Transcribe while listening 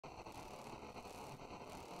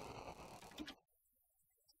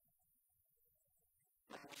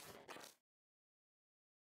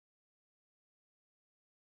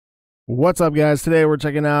What's up, guys? Today we're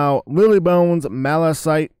checking out Lily Bones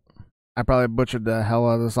Malachite. I probably butchered the hell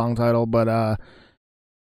out of the song title, but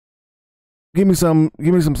give me some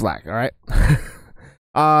slack, all right?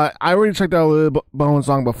 I already checked out Lily Bones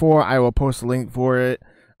song before. I will post a link for it.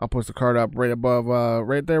 I'll post the card up right above,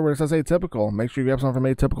 right there where it says Atpyical. Make sure you grab something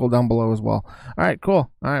from Atpyical down below as well. All right,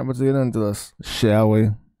 cool. All right, let's get into this, shall we?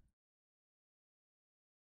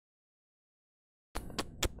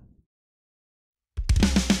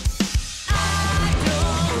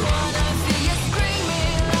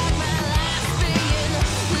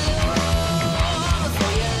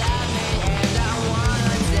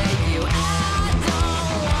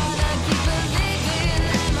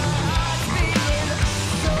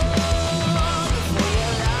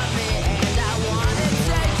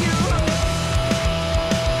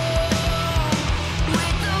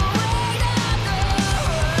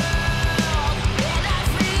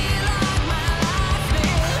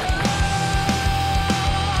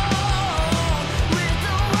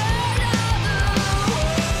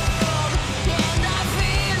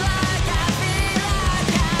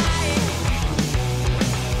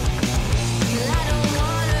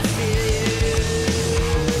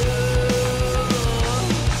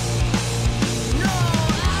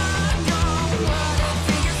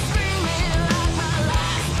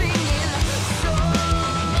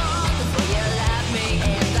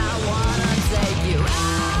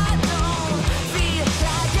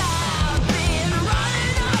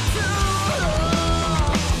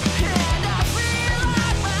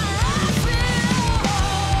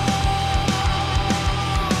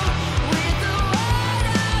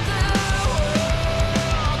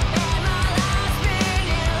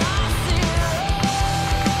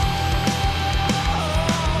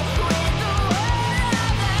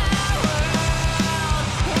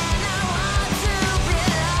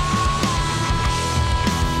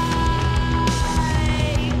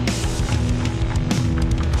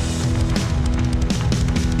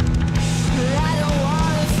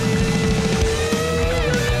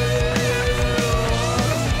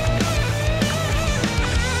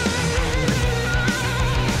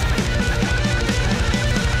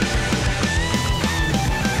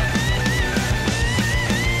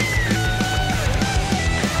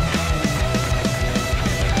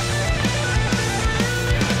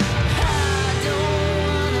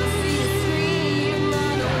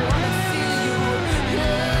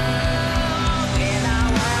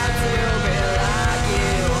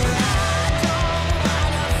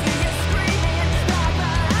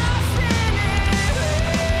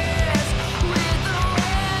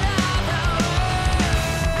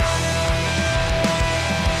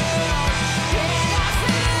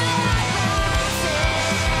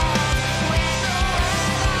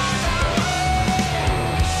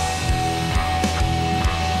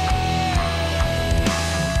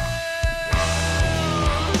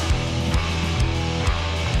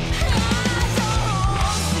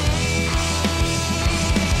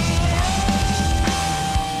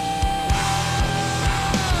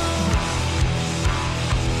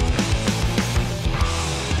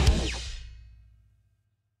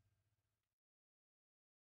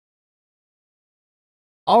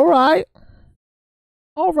 All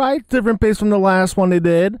right. Different pace from the last one they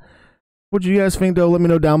did. What do you guys think, though? Let me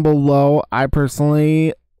know down below. I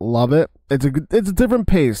personally love it. It's a different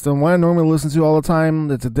pace than what I normally listen to all the time.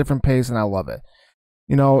 It's a different pace, and I love it.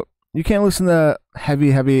 You know, you can't listen to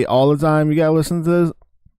heavy all the time. You gotta listen to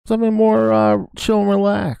something more chill and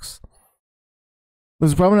relax.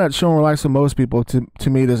 This is probably not chill and relax for most people. To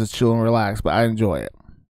me, this is chill and relax, but I enjoy it.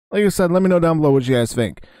 Like I said, let me know down below what you guys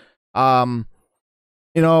think.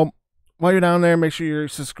 You know, while you're down there, make sure you're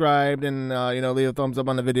subscribed and, you know, leave a thumbs up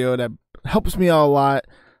on the video. That helps me out a lot.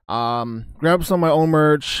 Grab some of my own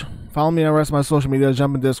merch. Follow me on the rest of my social media.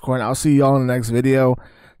 Jump in Discord. I'll see y'all in the next video.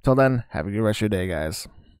 Till then, have a good rest of your day, guys.